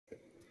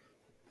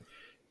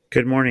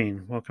Good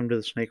morning. Welcome to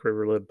the Snake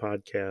River Lib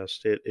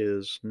podcast. It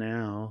is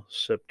now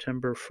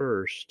September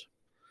 1st,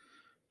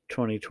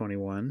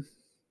 2021,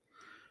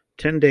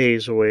 10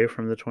 days away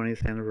from the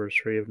 20th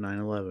anniversary of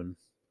 9/11.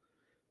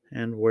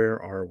 And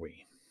where are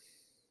we?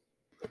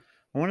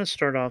 I want to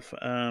start off,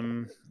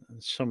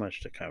 so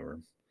much to cover,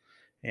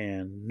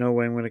 and no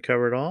way I'm going to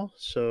cover it all,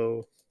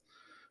 so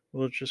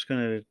we're just going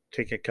to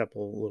take a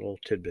couple little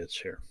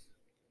tidbits here.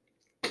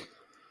 I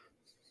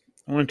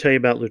want to tell you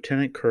about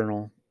Lieutenant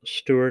Colonel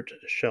Stuart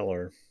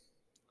Scheller.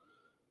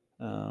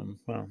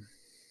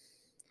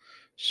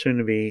 Soon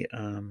to be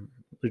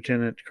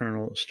Lieutenant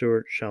Colonel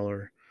Stuart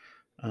Scheller,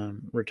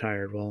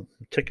 retired. Well,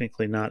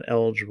 technically not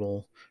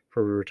eligible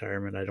for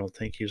retirement. I don't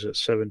think he's at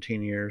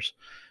 17 years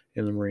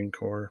in the Marine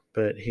Corps,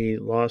 but he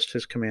lost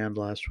his command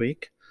last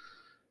week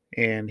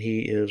and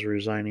he is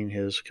resigning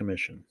his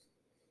commission.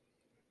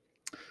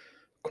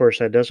 Of course,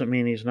 that doesn't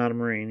mean he's not a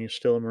Marine. He's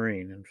still a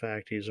Marine. In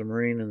fact, he's a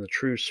Marine in the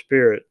true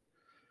spirit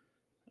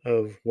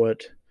of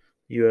what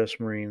U.S.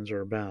 Marines are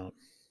about.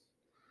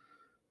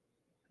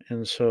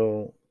 And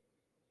so,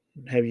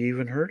 have you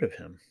even heard of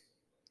him?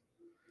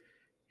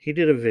 He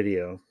did a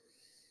video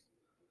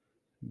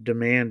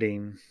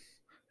demanding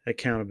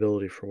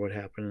accountability for what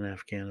happened in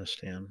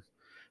Afghanistan.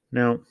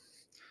 Now,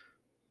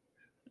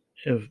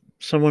 if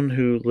someone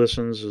who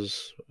listens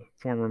is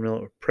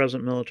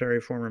present military,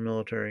 former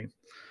military,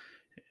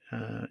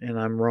 and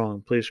I'm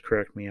wrong, please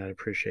correct me. I'd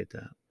appreciate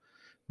that.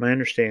 My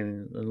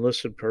understanding,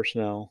 enlisted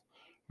personnel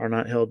are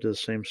not held to the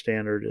same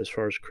standard as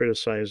far as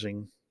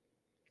criticizing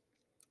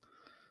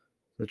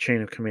the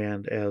chain of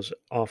command as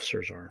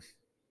officers are.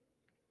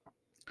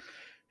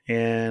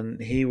 And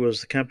he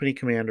was the company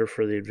commander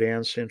for the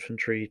Advanced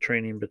Infantry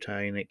Training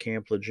Battalion at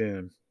Camp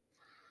Lejeune.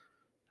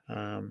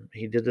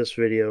 He did this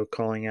video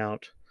calling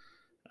out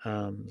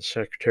the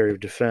Secretary of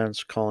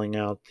Defense, calling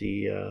out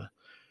the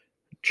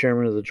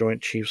Chairman of the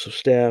Joint Chiefs of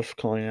Staff,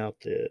 calling out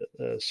the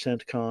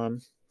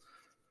CENTCOM,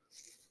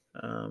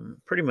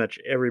 pretty much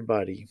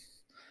everybody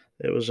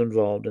that was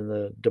involved in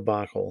the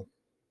debacle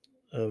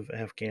of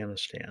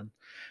Afghanistan.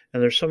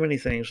 And there's so many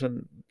things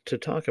to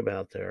talk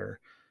about there,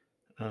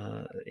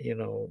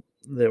 that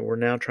we're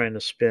now trying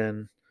to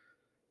spin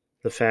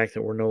the fact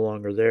that we're no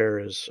longer there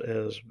as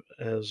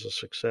a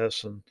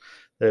success, and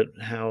that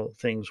how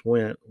things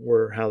went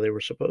were how they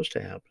were supposed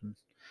to happen,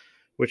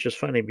 which is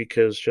funny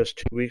because just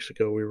 2 weeks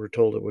ago we were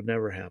told it would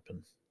never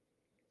happen.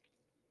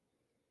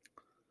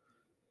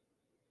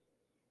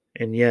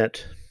 And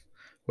yet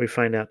we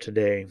find out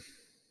today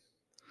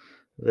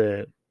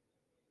that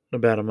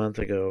about a month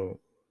ago,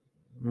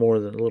 a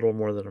little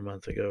more than a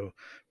month ago,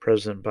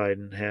 President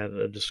Biden had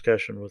a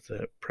discussion with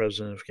the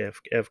president of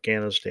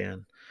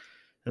Afghanistan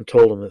and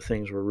told him that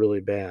things were really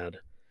bad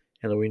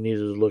and that we needed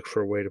to look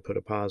for a way to put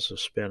a positive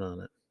spin on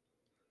it,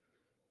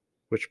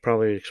 which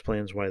probably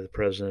explains why the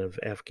president of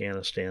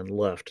Afghanistan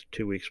left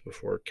 2 weeks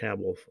before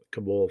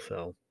Kabul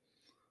fell.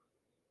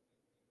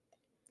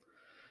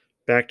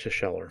 Back to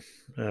Scheller,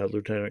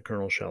 Lieutenant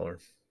Colonel Scheller.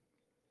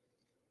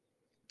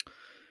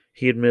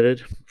 He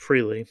admitted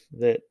freely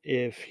that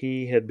if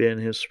he had been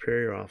his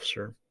superior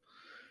officer,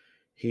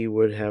 he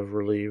would have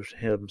relieved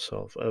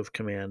himself of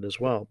command as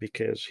well,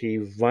 because he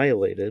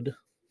violated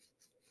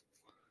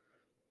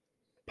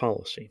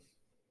policy.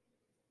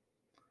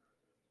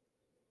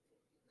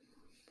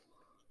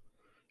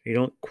 You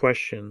don't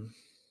question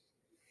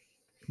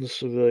the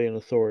civilian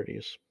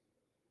authorities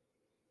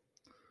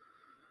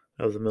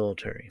of the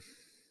military.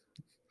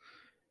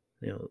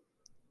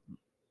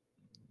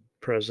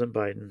 President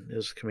Biden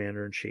is the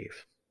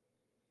commander-in-chief.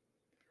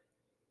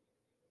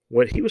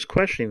 What he was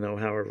questioning, though,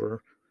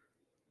 however,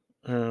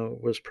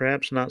 was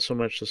perhaps not so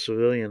much the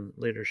civilian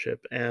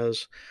leadership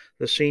as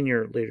the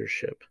senior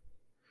leadership,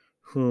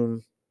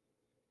 who,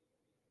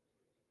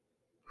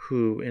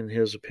 in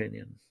his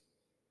opinion,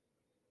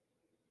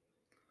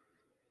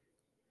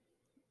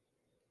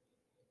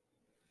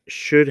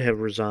 should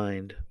have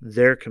resigned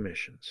their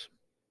commissions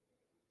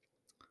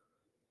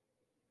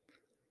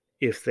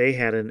if they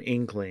had an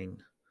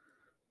inkling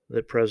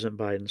that President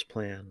Biden's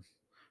plan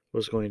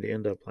was going to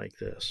end up like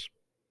this.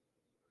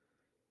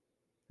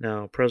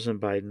 Now, President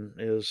Biden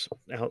is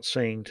out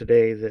saying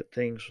today that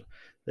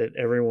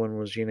everyone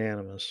was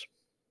unanimous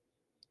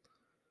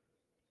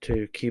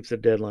to keep the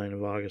deadline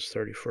of August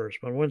 31st.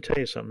 But I want to tell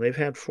you something. They've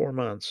had 4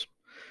 months,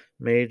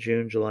 May,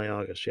 June, July,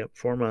 August. Yep,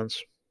 4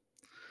 months.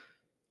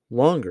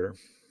 Longer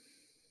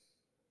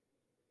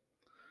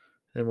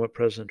than what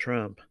President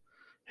Trump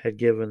had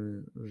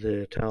given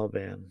the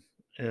Taliban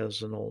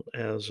as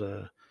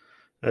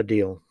a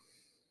deal.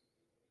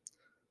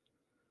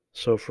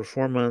 So for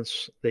 4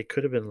 months, they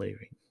could have been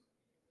leaving.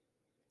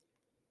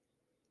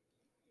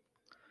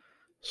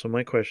 So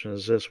my question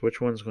is this: which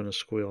one's going to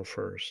squeal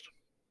first?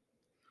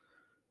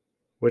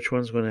 Which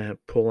one's going to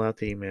pull out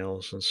the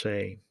emails and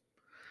say,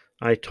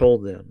 I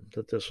told them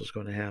that this was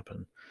going to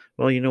happen?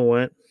 Well, you know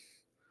what?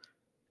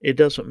 It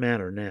doesn't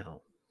matter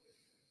now,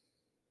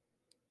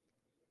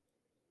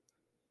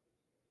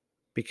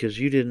 because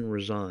you didn't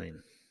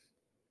resign.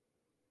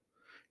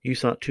 You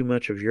thought too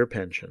much of your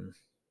pension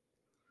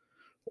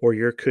or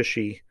your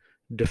cushy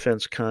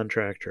defense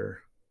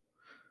contractor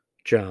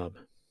job,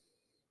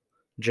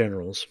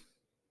 generals,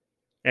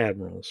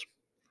 admirals,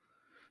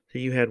 that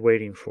you had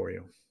waiting for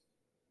you.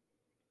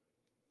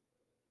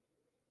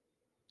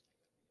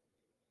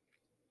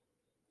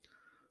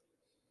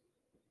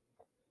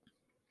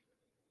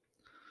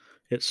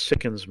 It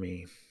sickens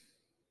me.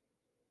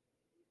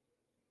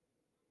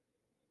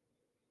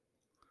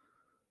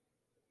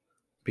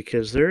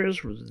 Because there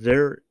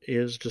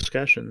is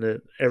discussion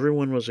that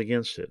everyone was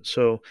against it.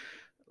 So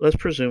let's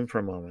presume for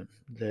a moment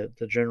that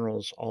the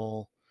generals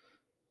all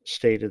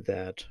stated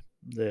that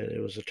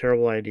it was a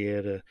terrible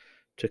idea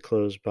to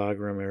close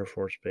Bagram Air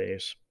Force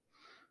Base.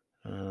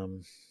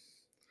 Um,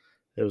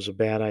 it was a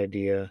bad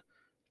idea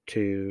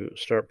to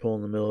start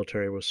pulling the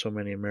military with so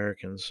many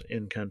Americans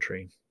in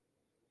country.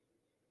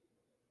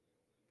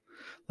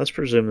 Let's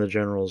presume the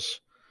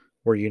generals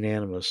were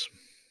unanimous,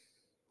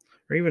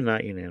 or even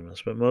not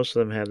unanimous, but most of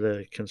them had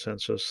the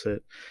consensus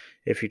that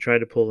if you tried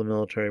to pull the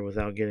military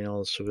without getting all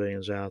the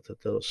civilians out,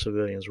 that those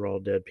civilians were all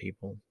dead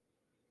people.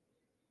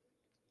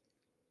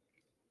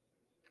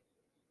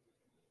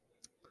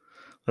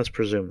 Let's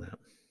presume that.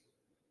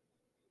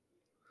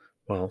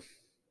 Well,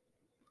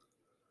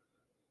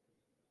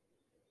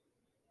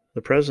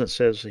 the president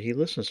says that he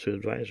listens to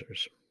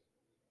advisors,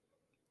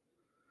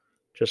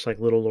 just like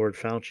little Lord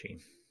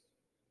Fauci,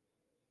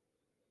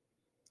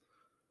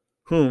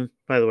 whom,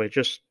 by the way,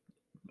 just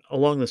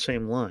along the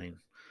same line,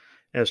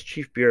 as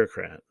chief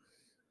bureaucrat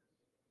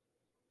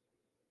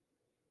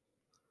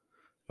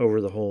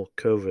over the whole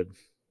COVID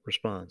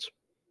response.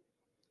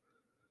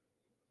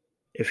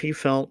 If he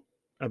felt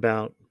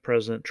about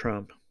President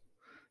Trump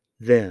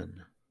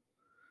then,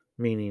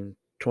 meaning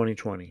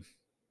 2020,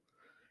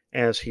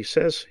 as he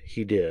says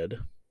he did,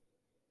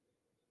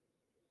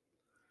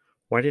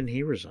 why didn't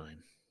he resign?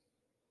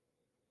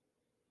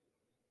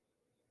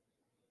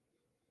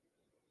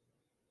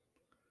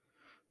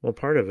 Well,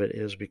 part of it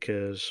is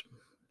because,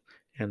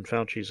 and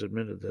Fauci's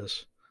admitted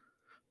this,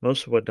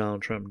 most of what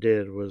Donald Trump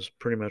did was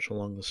pretty much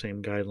along the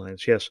same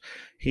guidelines. Yes,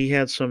 he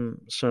had some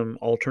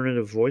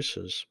alternative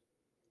voices,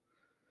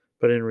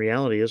 but in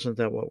reality, isn't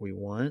that what we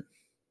want?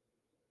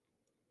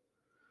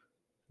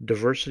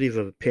 Diversity of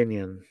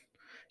opinion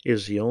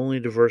is the only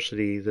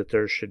diversity that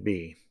there should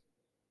be,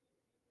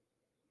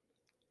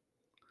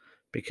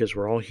 because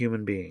we're all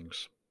human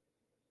beings.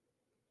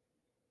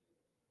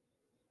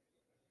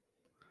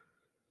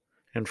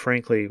 And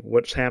frankly,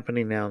 what's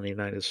happening now in the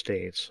United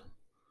States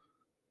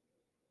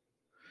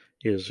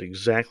is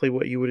exactly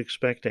what you would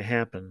expect to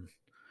happen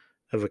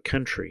of a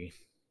country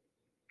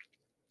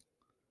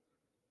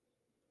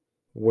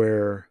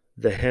where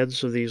the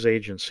heads of these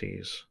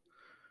agencies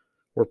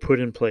were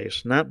put in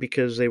place not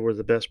because they were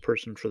the best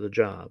person for the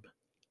job,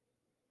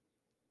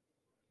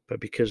 but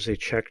because they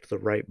checked the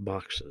right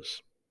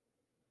boxes.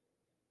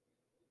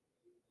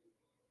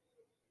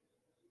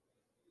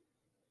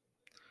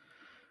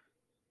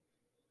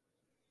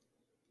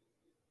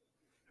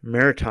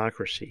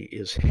 Meritocracy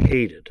is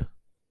hated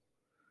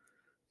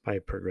by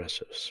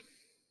progressives.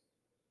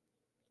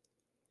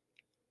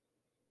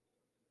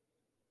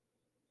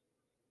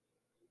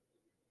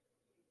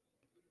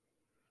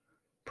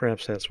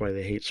 Perhaps that's why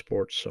they hate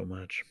sports so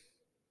much.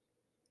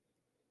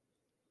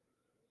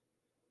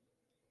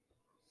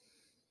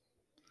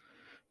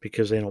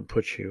 Because they don't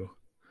put you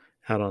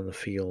out on the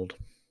field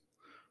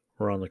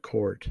or on the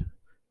court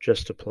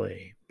just to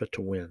play, but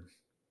to win.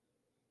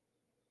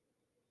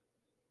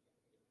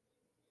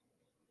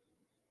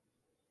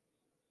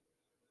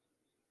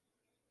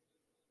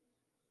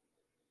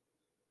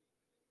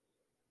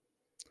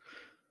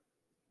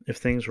 If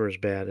things were as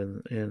bad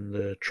in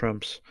the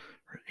Trump's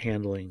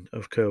handling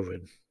of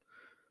COVID,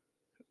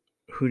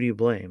 who do you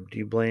blame? Do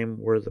you blame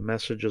where the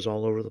message is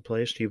all over the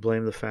place? Do you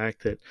blame the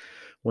fact that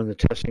when the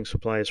testing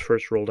supplies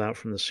first rolled out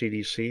from the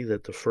CDC,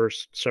 that the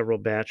first several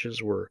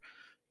batches were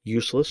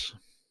useless?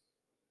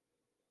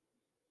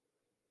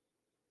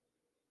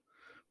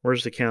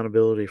 Where's the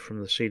accountability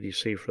from the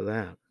CDC for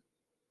that?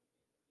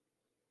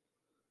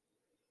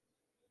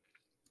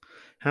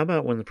 How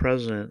about when the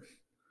president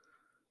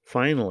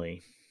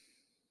finally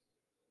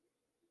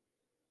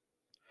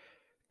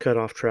cut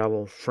off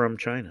travel from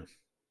China?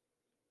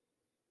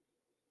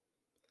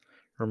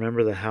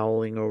 Remember the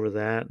howling over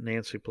that?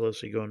 Nancy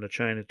Pelosi going to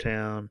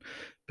Chinatown,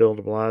 Bill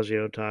de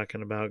Blasio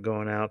talking about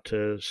going out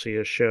to see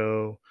a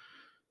show.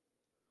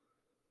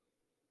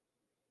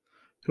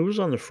 Who was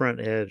on the front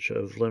edge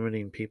of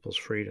limiting people's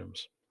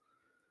freedoms?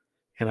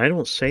 And I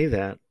don't say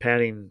that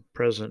patting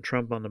President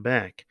Trump on the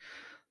back.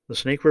 The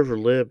Snake River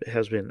Lib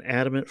has been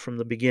adamant from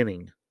the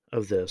beginning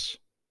of this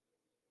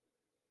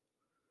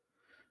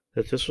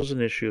that this was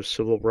an issue of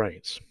civil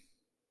rights.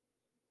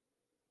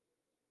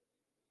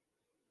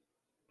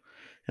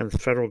 And the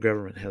federal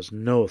government has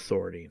no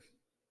authority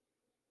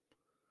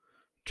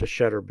to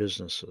shutter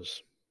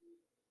businesses.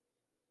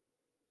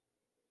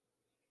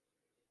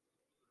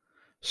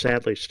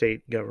 Sadly,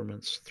 state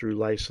governments, through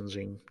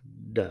licensing,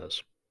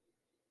 does.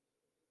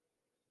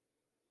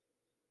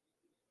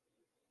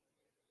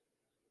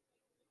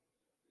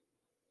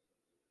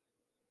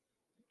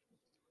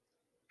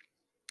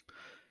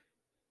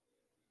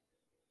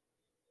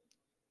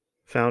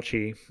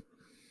 Fauci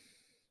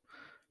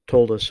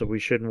told us that we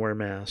shouldn't wear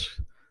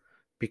masks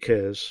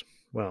because,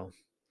 well,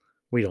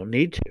 we don't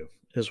need to,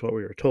 is what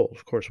we were told.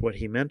 Of course, what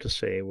he meant to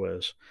say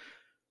was,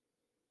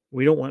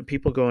 we don't want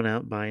people going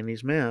out buying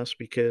these masks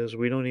because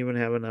we don't even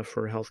have enough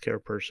for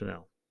healthcare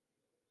personnel.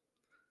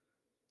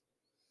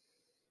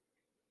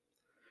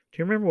 Do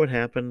you remember what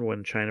happened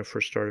when China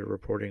first started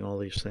reporting all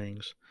these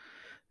things?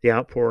 The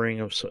outpouring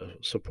of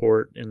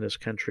support in this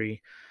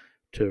country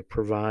to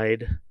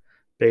provide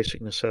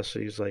basic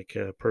necessities like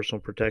personal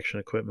protection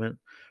equipment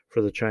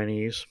for the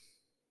Chinese.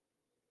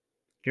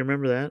 Do you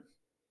remember that?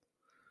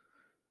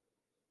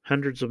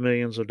 Hundreds of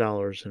millions of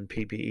dollars in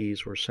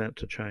PPEs were sent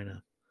to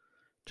China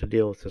to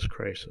deal with this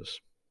crisis.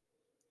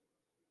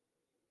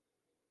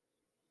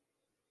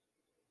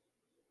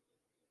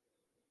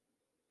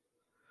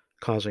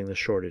 Causing the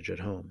shortage at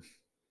home.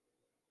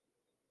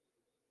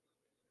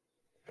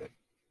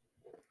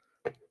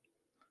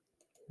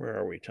 Where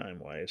are we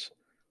time-wise?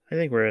 I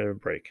think we're at a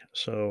break,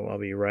 so I'll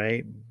be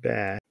right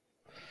back.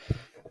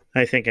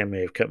 I think I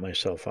may have cut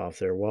myself off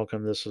there.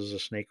 Welcome, this is the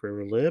Snake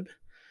River Lib.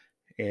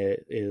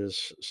 It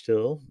is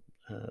still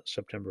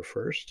September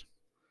 1st,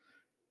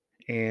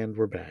 and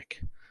we're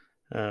back.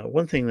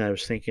 One thing that I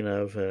was thinking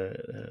of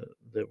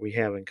that we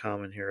have in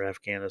common here,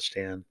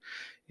 Afghanistan,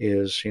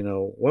 is,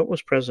 what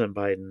was President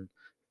Biden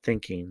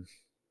thinking,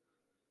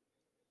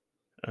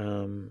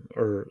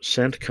 or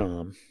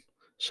CENTCOM,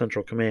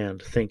 Central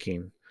Command,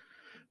 thinking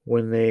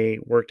when they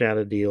worked out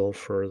a deal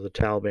for the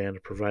Taliban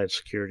to provide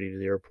security to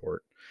the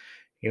airport?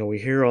 We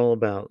hear all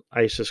about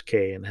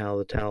ISIS-K and how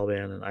the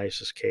Taliban and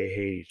ISIS-K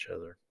hate each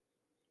other.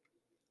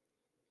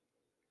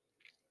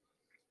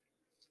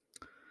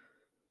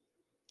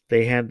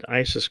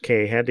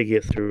 ISIS-K had to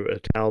get through a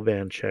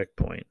Taliban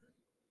checkpoint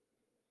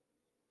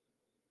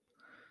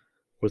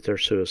with their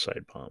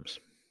suicide bombs.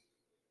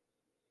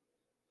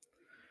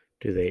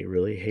 Do they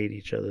really hate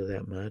each other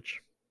that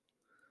much?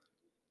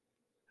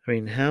 I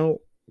mean, how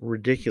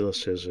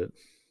ridiculous is it,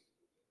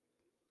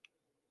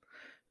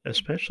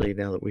 especially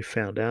now that we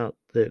found out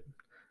that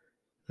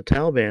the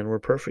Taliban were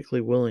perfectly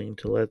willing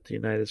to let the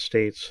United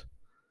States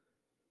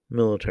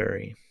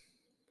military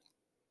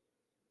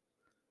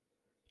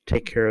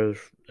take care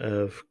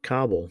of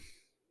Kabul.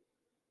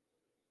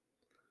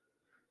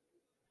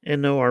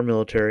 And no, our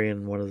military,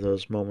 in one of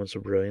those moments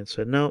of brilliance,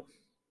 said, no,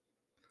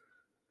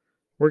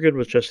 we're good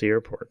with just the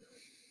airport.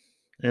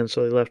 And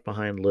so they left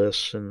behind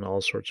lists and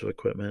all sorts of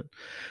equipment.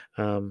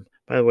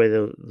 By the way,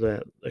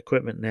 that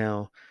equipment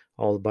now,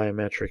 all the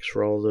biometrics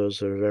for all those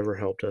that have ever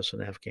helped us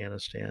in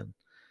Afghanistan,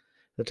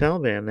 the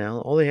Taliban now,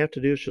 all they have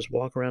to do is just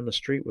walk around the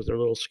street with their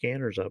little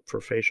scanners up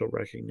for facial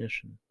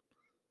recognition.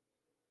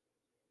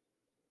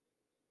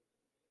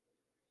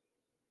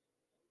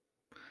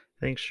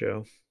 Thanks,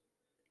 Joe.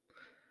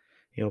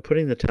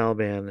 Putting the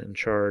Taliban in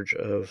charge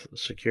of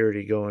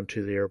security going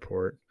to the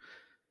airport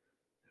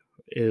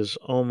is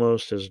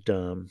almost as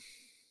dumb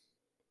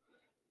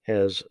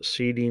as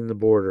ceding the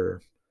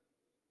border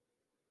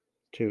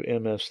to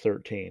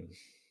MS-13.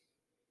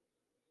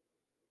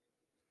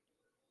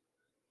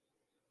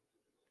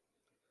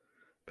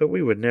 But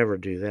we would never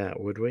do that,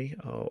 would we?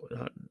 Oh,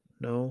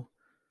 no.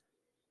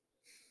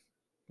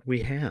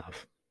 We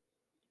have.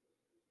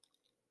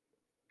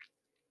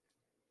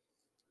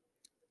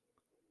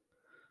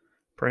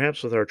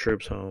 Perhaps with our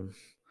troops home,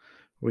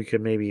 we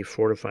could maybe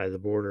fortify the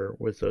border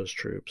with those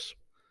troops,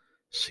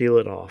 seal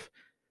it off.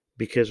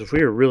 Because if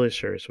we were really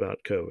serious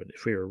about COVID,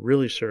 if we were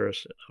really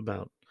serious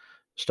about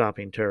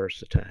stopping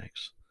terrorist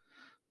attacks,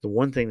 the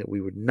one thing that we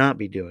would not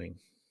be doing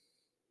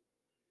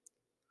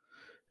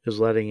is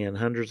letting in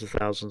hundreds of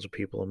thousands of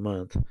people a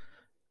month,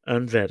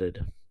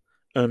 unvetted,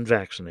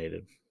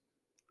 unvaccinated,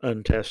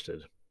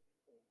 untested,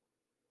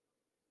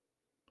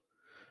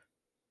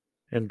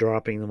 and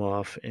dropping them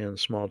off in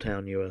small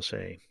town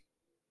USA.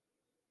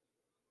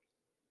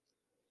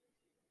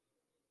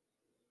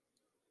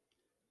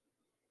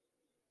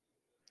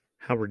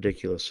 How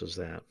ridiculous is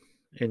that?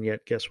 And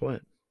yet, guess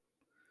what?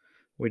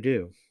 We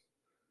do.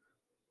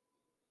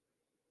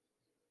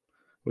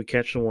 We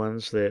catch the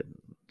ones that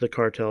the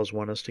cartels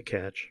want us to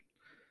catch.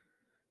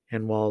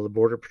 And while the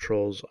Border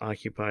Patrol's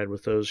occupied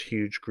with those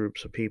huge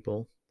groups of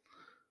people,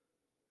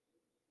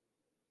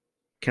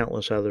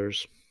 countless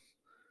others,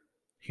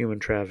 human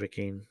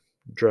trafficking,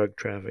 drug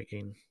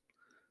trafficking,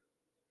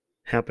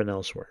 happen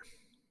elsewhere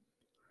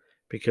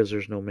because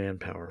there's no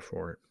manpower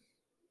for it.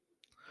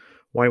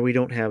 Why we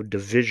don't have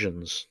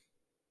divisions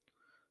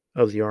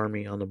of the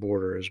army on the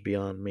border is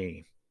beyond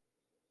me.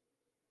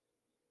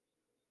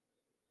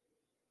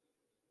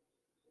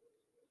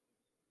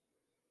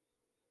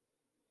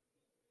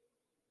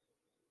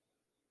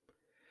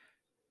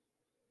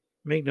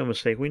 Make no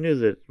mistake, we knew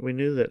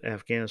that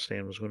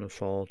Afghanistan was going to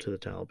fall to the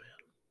Taliban.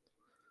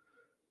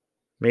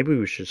 Maybe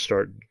we should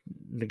start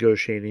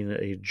negotiating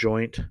a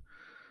joint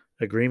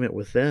agreement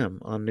with them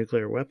on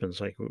nuclear weapons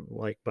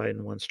like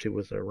Biden wants to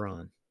with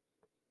Iran.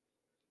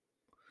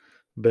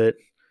 But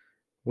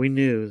we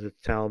knew that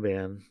the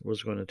Taliban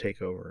was going to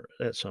take over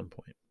at some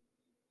point.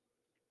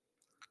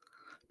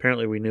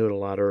 Apparently, we knew it a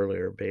lot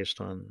earlier based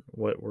on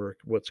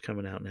what's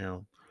coming out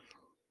now.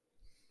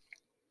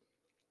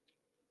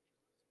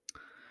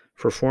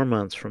 For 4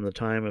 months from the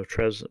time of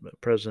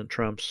President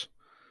Trump's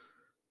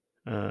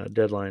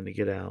deadline to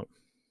get out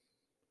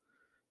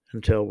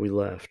until we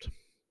left,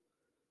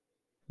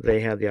 they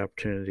had the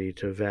opportunity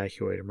to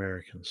evacuate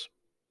Americans.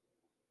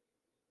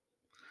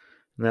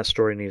 And that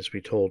story needs to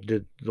be told.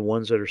 Did the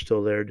ones that are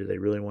still there, do they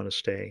really want to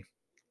stay?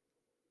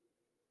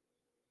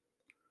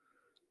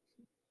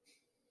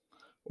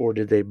 Or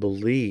did they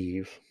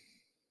believe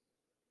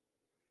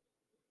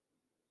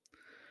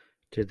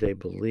the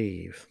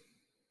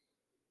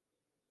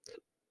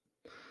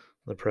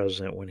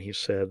president when he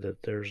said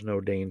that there's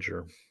no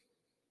danger,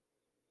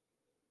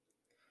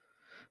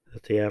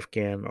 that the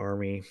Afghan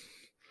army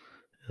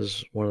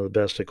is one of the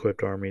best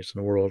equipped armies in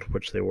the world,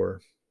 which they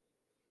were,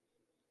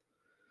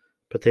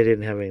 but they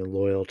didn't have any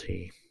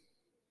loyalty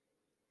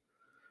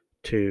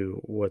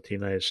to what the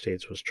United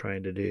States was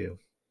trying to do,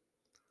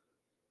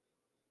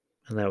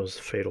 and that was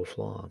the fatal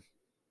flaw.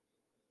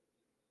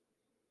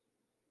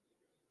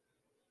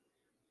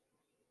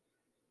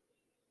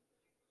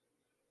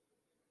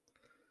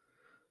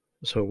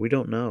 So we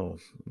don't know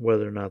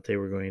whether or not they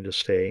were going to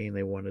stay and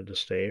they wanted to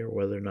stay, or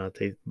whether or not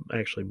they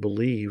actually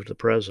believed the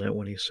president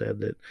when he said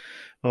that,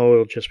 oh,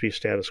 it'll just be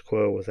status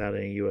quo without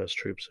any U.S.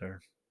 troops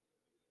there.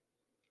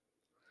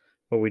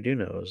 What we do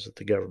know is that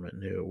the government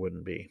knew it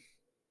wouldn't be.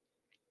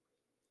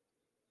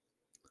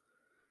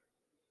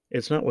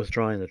 It's not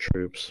withdrawing the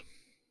troops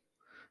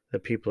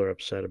that people are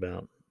upset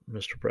about,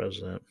 Mr.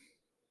 President.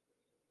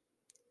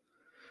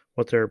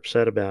 What they're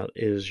upset about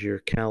is your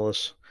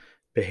callous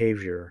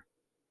behavior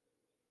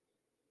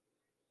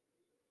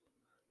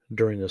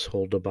during this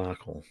whole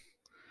debacle.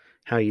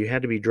 How you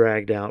had to be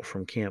dragged out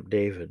from Camp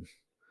David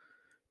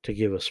to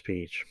give a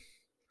speech,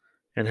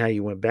 and how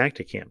you went back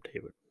to Camp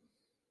David,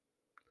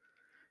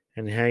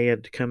 and how you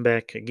had to come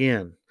back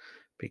again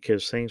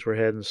because things were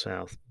heading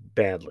south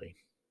badly,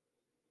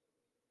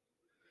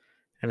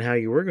 and how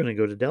you were going to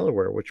go to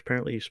Delaware, which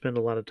apparently you spend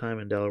a lot of time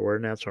in Delaware,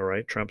 and that's all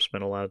right. Trump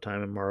spent a lot of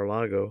time in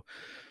Mar-a-Lago.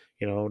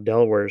 You know,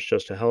 Delaware is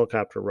just a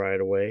helicopter ride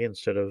away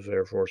instead of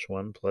Air Force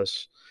One.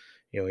 Plus,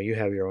 you know, you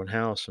have your own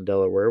house in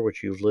Delaware,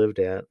 which you've lived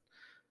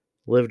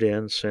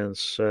in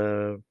since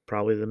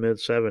probably the mid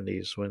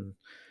 70s when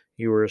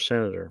you were a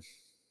senator.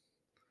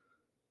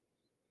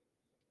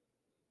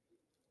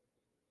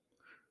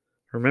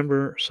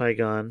 Remember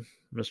Saigon,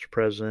 Mr.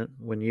 President,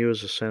 when you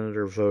as a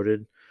senator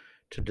voted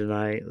to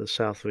deny the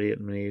South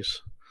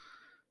Vietnamese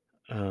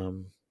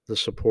the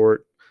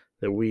support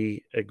that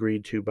we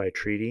agreed to by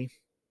treaty?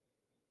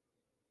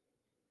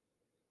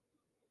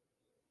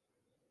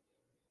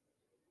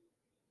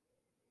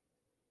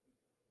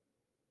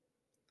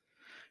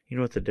 You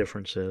know what the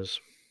difference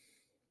is?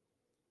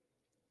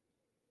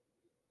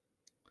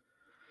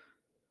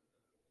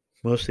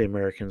 Most of the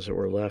Americans that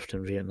were left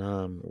in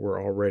Vietnam were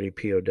already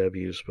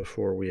POWs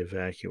before we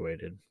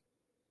evacuated.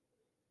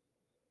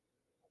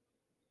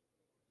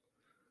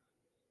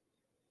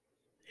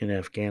 In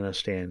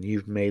Afghanistan,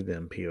 you've made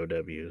them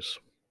POWs.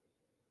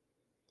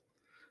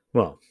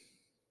 Well,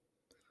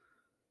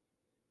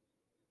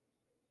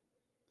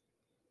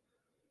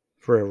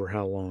 forever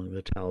how long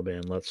the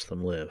Taliban lets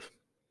them live.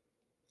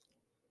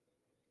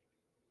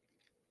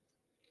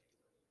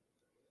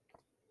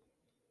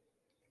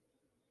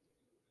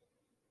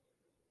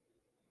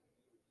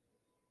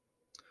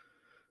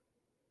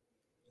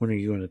 When are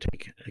you going to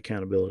take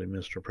accountability,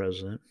 Mr.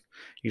 President?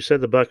 You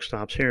said the buck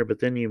stops here, but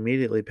then you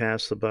immediately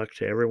pass the buck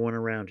to everyone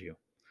around you,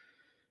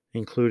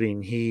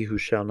 including he who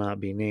shall not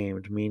be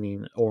named,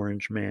 meaning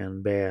Orange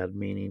Man Bad,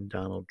 meaning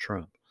Donald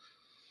Trump.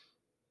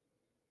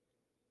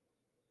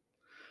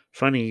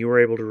 Funny, you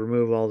were able to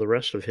remove all the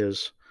rest of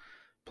his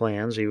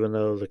plans, even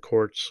though the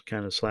courts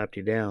kind of slapped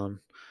you down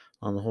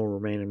on the whole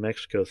Remain in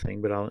Mexico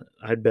thing. But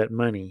I'd bet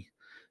money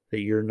that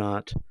you're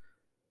not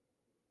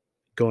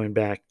going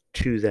back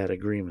to that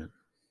agreement.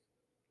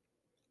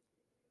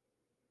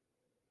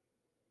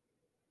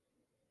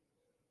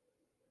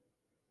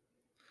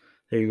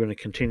 That you're going to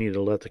continue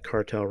to let the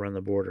cartel run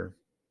the border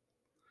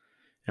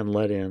and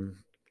let in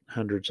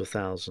hundreds of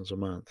thousands a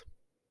month.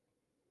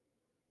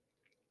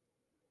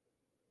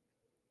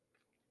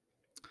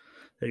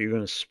 That you're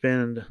going to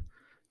spend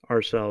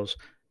ourselves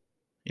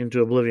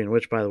into oblivion,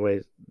 which, by the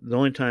way, the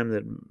only time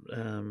that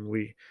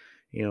we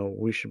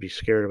should be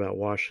scared about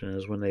Washington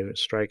is when they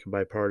strike a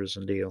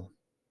bipartisan deal.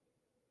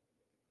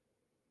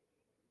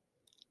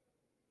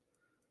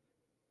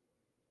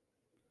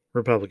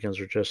 Republicans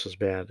are just as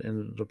bad,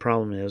 and the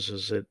problem is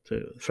that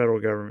the federal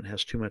government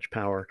has too much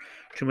power,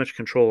 too much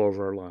control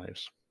over our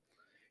lives,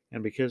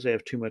 and because they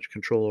have too much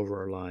control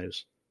over our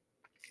lives,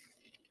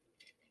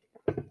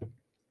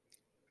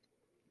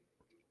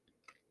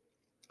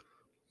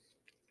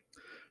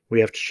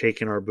 we have to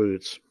shake in our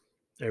boots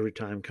every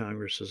time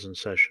Congress is in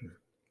session.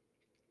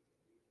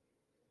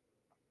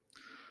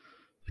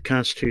 The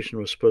Constitution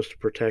was supposed to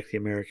protect the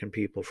American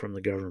people from the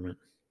government.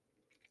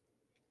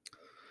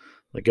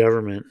 The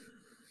government,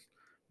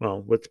 well,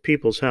 with the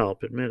people's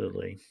help,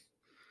 admittedly,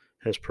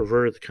 has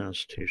perverted the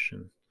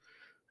Constitution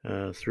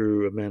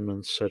through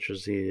amendments such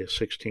as the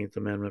 16th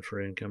Amendment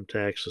for income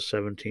tax, the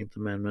 17th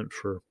Amendment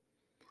for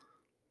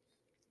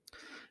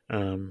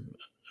um,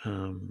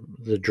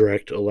 the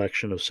direct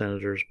election of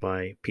senators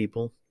by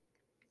people.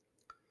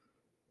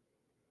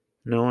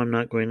 No, I'm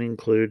not going to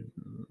include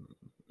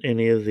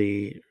any of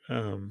the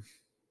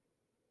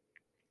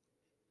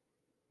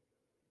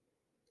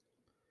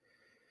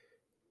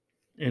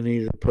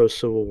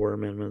post-Civil War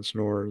amendments,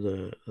 nor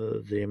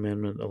the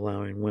amendment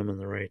allowing women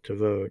the right to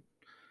vote.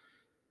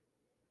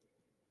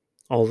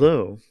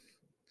 Although,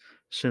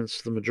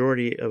 since the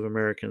majority of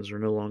Americans are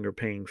no longer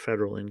paying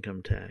federal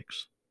income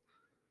tax,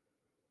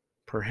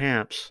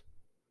 perhaps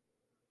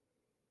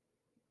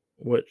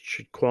what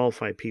should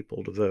qualify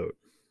people to vote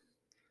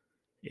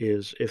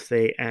is if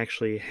they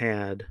actually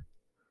had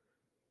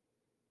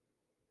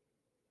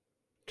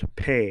to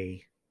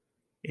pay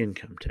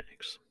income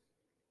tax.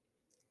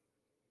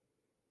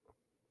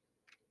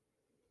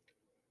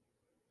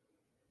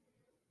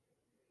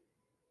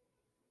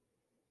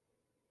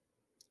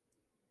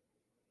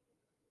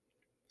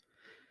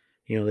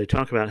 You know, they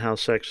talk about how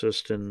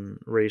sexist and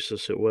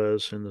racist it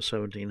was in the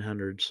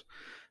 1700s,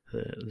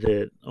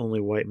 that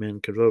only white men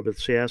could vote. But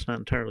see, that's not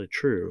entirely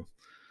true.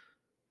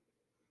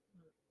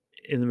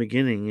 In the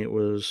beginning, it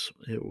was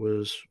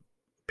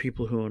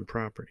people who owned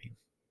property.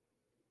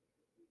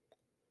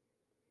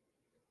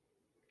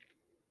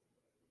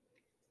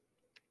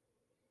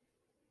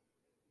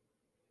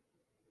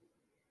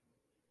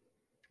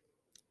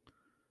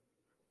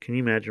 Can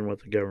you imagine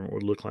what the government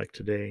would look like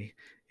today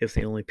if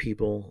the only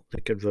people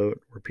that could vote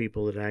were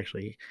people that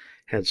actually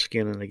had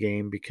skin in the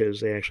game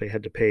because they actually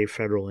had to pay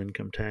federal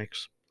income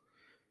tax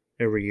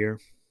every year?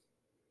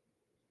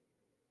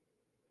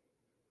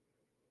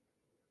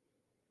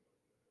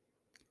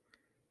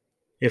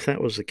 If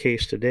that was the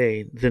case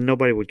today, then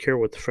nobody would care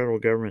what the federal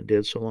government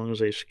did so long as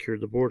they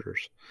secured the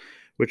borders,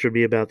 which would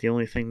be about the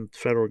only thing the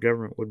federal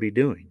government would be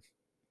doing.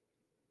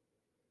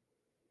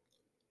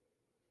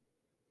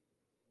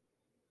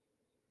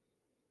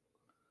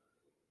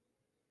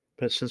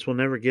 But since we'll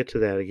never get to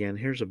that again,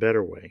 here's a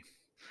better way.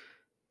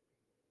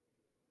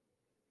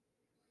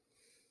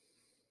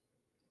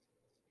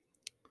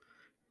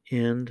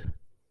 End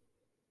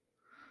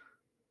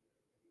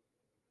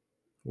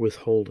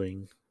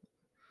withholding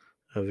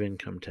of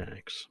income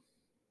tax.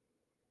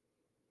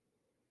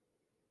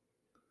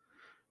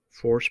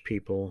 Force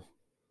people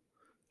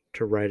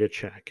to write a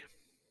check.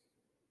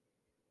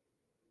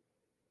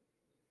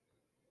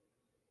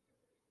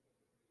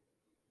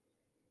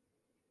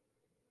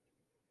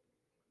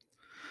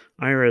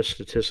 IRS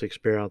statistics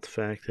bear out the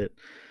fact that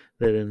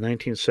in the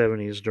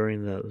 1970s,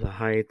 during the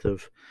height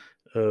of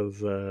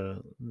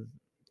the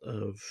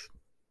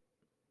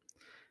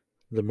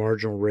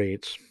marginal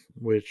rates,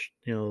 which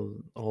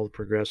all the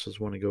progressives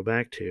want to go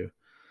back to,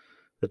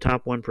 the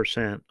top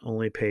 1%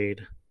 only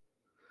paid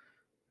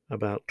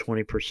about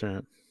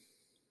 20%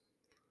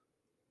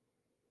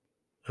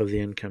 of the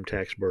income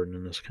tax burden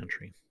in this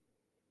country.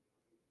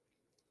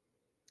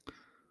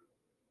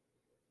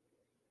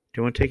 Do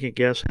you want to take a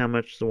guess how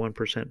much the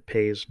 1%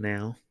 pays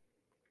now?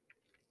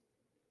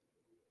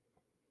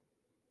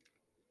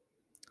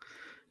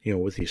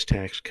 With these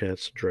tax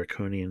cuts,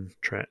 draconian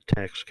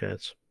tax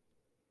cuts.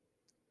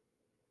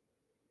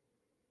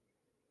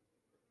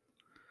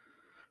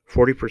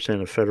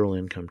 40% of federal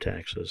income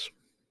taxes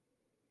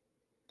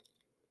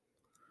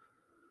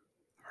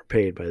are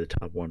paid by the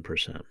top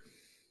 1%.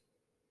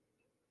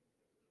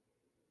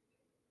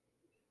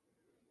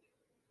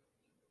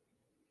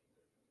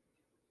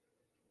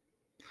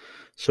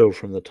 So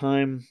from the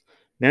time,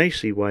 now you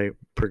see why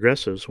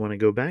progressives want to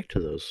go back to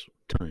those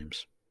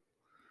times.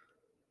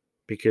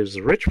 Because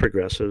the rich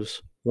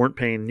progressives weren't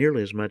paying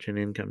nearly as much in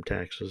income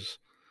taxes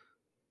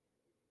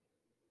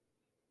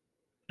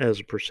as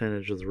a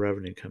percentage of the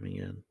revenue coming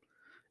in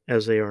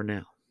as they are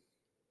now.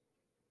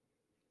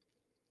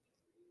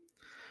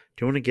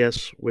 Do you want to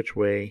guess which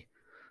way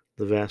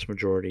the vast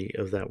majority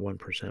of that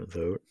 1%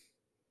 vote?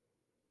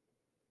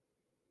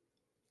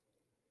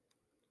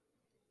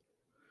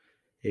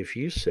 If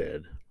you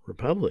said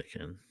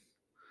Republican,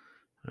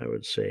 I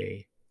would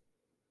say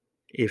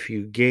if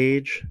you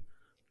gauge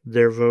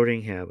their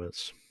voting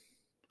habits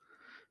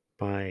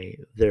by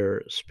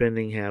their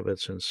spending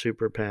habits in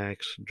super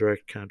PACs,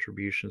 direct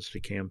contributions to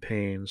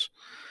campaigns,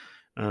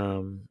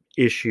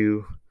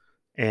 issue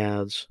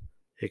ads,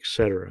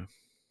 etc.,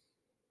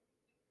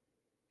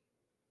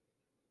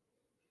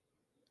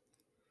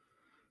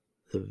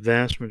 the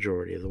vast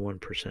majority of the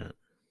 1%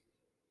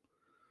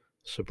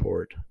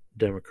 support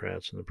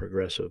Democrats and the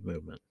progressive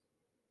movement.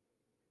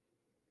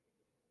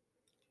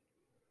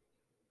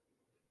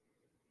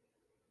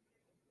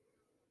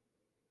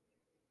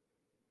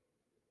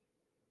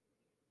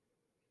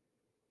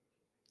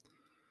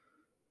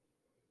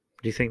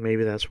 Do you think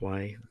maybe that's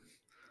why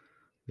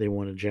they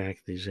want to jack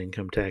these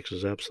income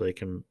taxes up so they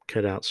can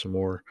cut out some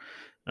more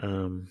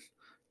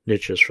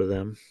niches for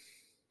them?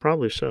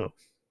 Probably so.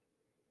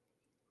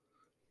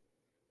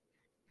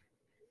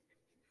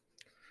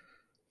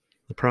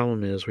 The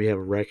problem is we have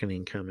a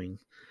reckoning coming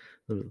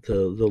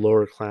The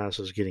lower class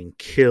is getting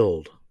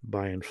killed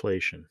by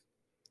inflation,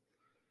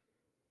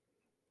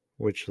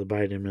 which the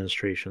Biden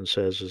administration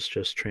says is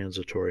just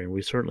transitory, and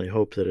we certainly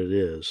hope that it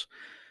is,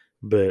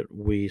 but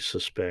we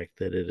suspect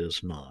that it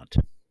is not.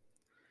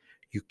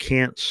 You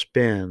can't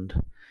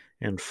spend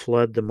and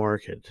flood the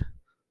market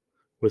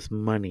with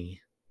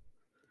money,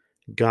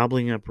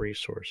 gobbling up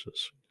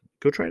resources.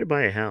 Go try to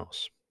buy a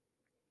house.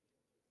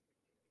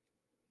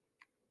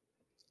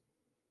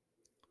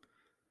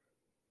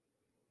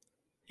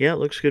 Yeah, it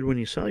looks good when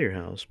you sell your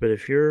house, but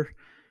if you're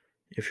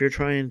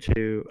trying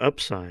to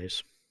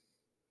upsize,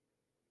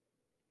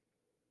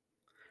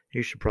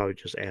 you should probably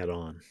just add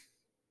on.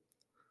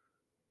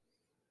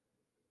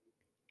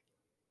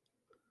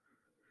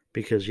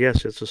 Because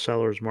yes, it's a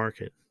seller's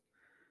market,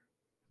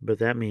 but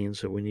that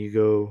means that when you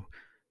go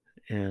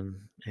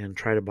and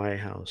try to buy a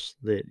house,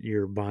 that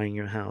you're buying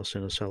a house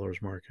in a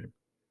seller's market.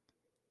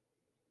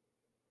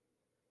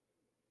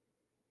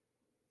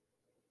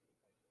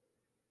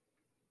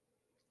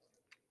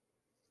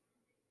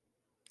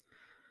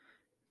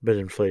 But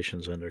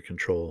inflation's under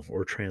control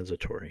or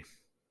transitory.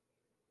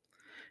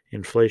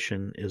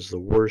 Inflation is the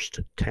worst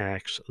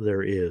tax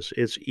there is.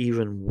 It's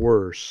even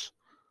worse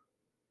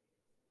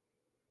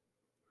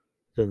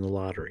than the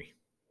lottery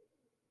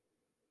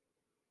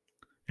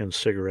and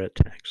cigarette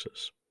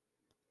taxes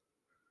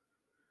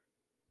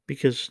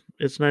because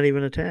it's not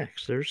even a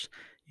tax.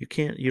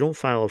 You don't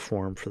file a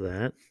form for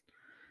that,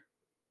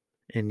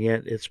 and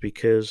yet it's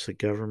because the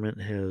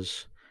government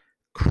has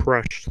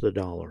crushed the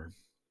dollar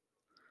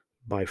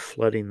by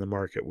flooding the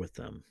market with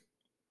them.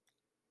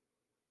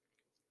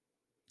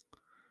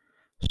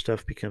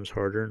 Stuff becomes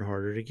harder and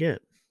harder to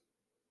get,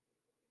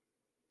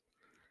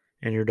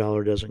 and your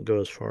dollar doesn't go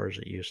as far as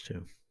it used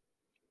to.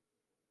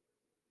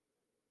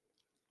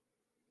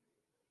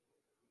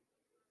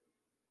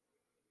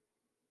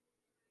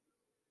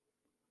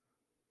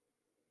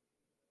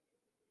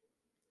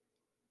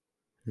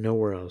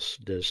 Nowhere else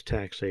does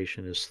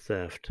taxation as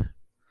theft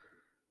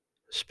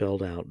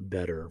spelled out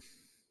better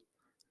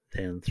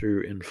than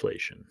through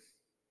inflation.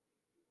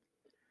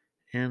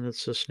 And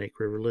it's a Snake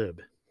River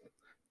Lib.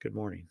 Good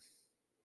morning.